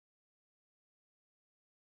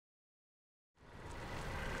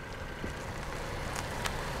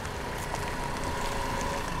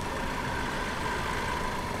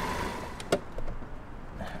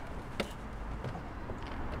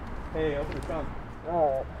Hey, open the trunk.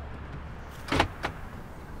 Alright. The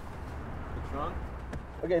trunk?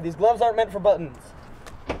 Okay, these gloves aren't meant for buttons.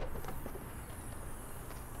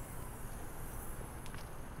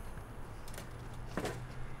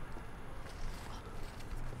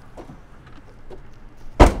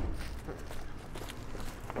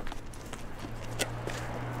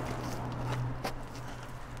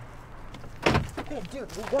 Hey,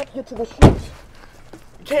 dude, we gotta get to the shoot.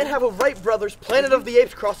 You can't have a Wright Brothers Planet of the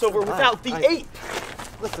Apes crossover without the ape.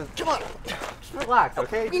 Listen, Come on. just relax,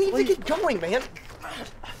 okay? We need to get going, man.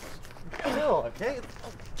 Chill, okay?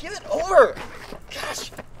 Give it over.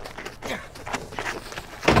 Gosh.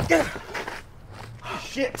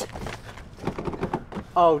 Shit.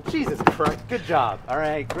 Oh, Jesus Christ. Good job. All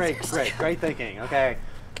right, great thinking, okay?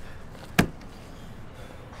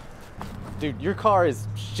 Dude, your car is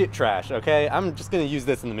shit trash, okay? I'm just gonna use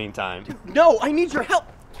this in the meantime. Dude, no, I need your help.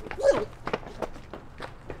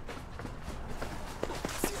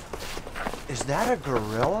 Is that a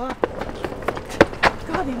gorilla?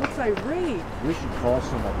 God, he looks irate. We should call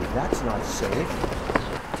somebody. That's not safe.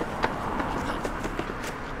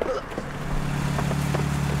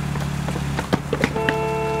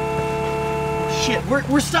 Shit,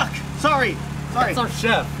 we're stuck. Sorry. That's our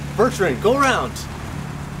chef. Bertrand, go around.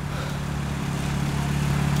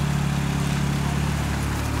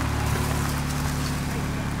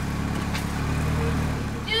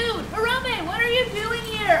 Dude, Harambe, what are you doing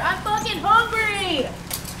here? I'm fucking hungry!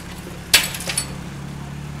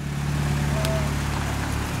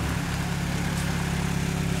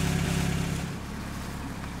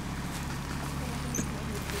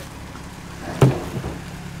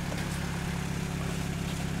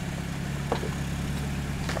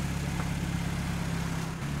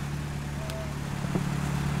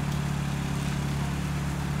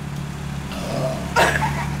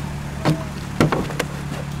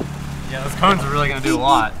 Yeah, those cones are really gonna do a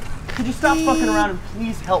lot. Could you stop fucking around and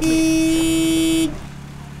please help me?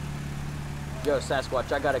 Yo,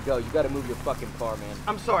 Sasquatch, I gotta go. You gotta move your fucking car, man.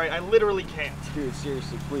 I'm sorry, I literally can't. Dude,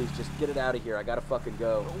 seriously, please, just get it out of here. I gotta fucking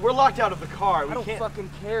go. We're locked out of the car. I We don't can't. fucking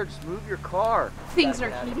care. Just move your car. Things are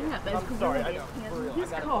Get out of heating here. up as I'm sorry, I gorillas know. handle For real, his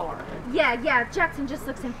I gotta car. go. Yeah, Jackson just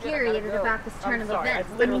looks infuriated go. about this turn I'm of sorry, I events.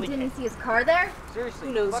 I mean, literally didn't you can't. see his car there? Seriously,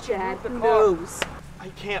 Who knows, fucking Chad? move the Who car. knows? I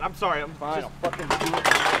can't. I'm sorry. I'm Fine, just. I'll fucking do it.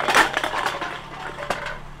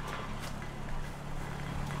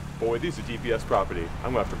 Boy, these are DPS property.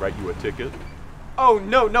 I'm gonna have to write you a ticket. Oh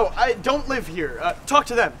no! I don't live here. Talk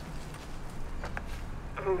to them.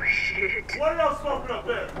 Oh shit. What are y'all smoking up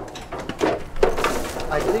there?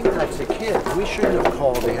 I think that's a kid. We shouldn't have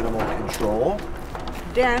called animal control.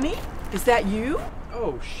 Danny, is that you?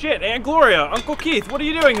 Oh shit, Aunt Gloria, Uncle Keith, what are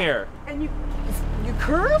you doing here? And you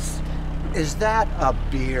curse? Is that a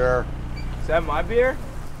beer? Is that my beer?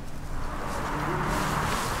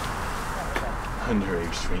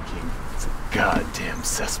 Underage drinking. It's a goddamn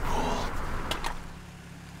cesspool.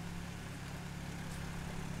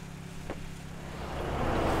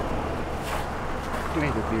 Give me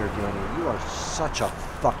the beer, Danny. You are such a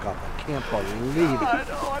fuck up. I can't believe it. I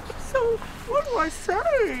know, I'm so, what do I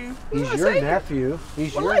say? He's your nephew.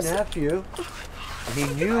 He's What do your I say? nephew. He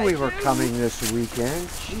knew we were coming this weekend.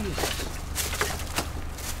 Jesus.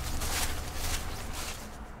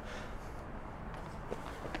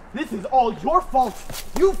 This is all your fault.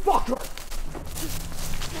 You fucker.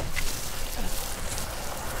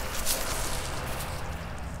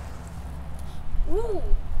 Ooh,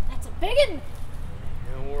 that's a big one.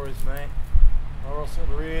 No worries, mate. Our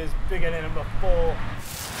silver is bigger than him before.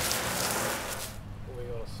 We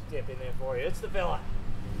gotta step in there for you. It's the fella.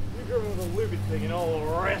 You give him the lubid thing and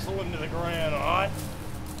I'll wrestle him to the ground, alright?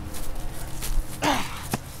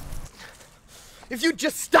 If you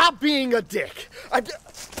just stop being a dick.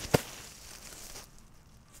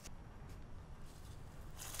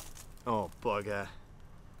 Oh, bugger.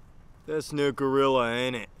 That's no gorilla,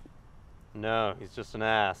 ain't it? No, he's just an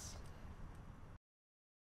ass.